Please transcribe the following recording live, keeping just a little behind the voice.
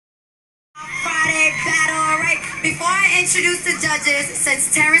Before I introduce the judges, since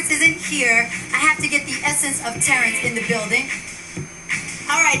Terrence isn't here, I have to get the essence of Terrence in the building.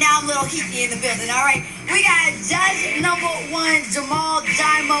 All right, now I'm a little heaty in the building. All right, we got judge number 1, Jamal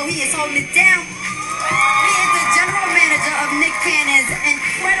Jaimo. He is holding it down. He is the general manager of Nick Cannon's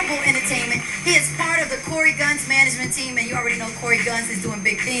Incredible Entertainment. He is part of the Corey Guns management team, and you already know Corey Guns is doing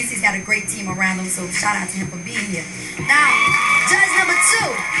big things. He's got a great team around him, so shout out to him for being here. Now, judge number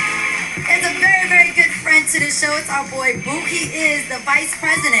 2 is a very, very good friend to the show. It's our boy Boo. He is the vice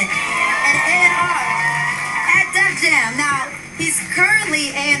president and A&R at Def Jam. Now, he's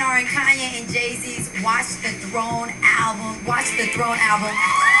currently A&R in Kanye and Jay-Z's Watch the Throne album.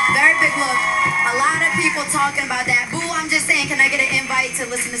 Very big look. A lot of people talking about that. Boo, I'm just saying, can I get an invite to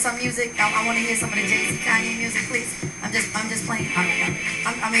listen to some music? I want to hear some of the Jay-Z Kanye music, please. I'm just playing.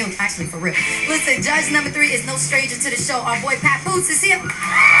 I mean, actually, for real. Listen, judge number 3 is no stranger to the show. Our boy Pat Boots is here.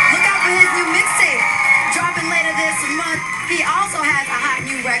 Look out for his new mixtape dropping later this month. He also has a hot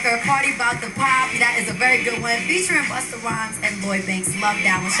new record, Party About the Pop. That is a very good one, featuring Busta Rhymes and Lloyd Banks. Love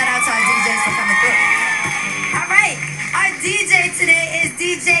that one. Shout out to our DJs for coming through. All right, our DJ today is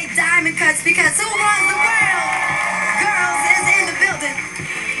DJ Diamond Cuts, because who runs the world? Girls is in the building.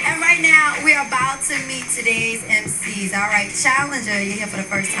 And right now, we are about to meet today's MCs. All right, Challenger, you're here for the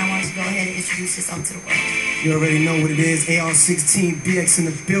first time. Why don't you go ahead and introduce yourself to the world? You already know what it is. AR-16, BX in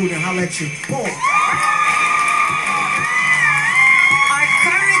the building. Holla at your boy. Our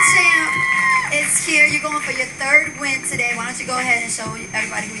current champ is here. You're going for your 3rd win today. Why don't you go ahead and show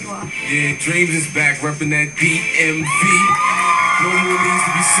everybody who you are? Yeah, Dreams is back, repping that DMV. No more needs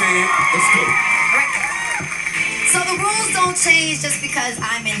to be said. Let's go. So the rules don't change just because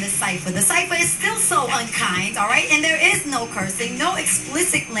I'm in the cypher. The cypher is still so unkind, all right? And there is no cursing, no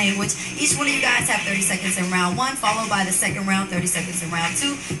explicit language. Each one of you guys have 30 seconds in round 1, followed by the second round, 30 seconds in round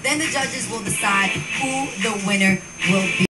 2. Then the judges will decide who the winner will be.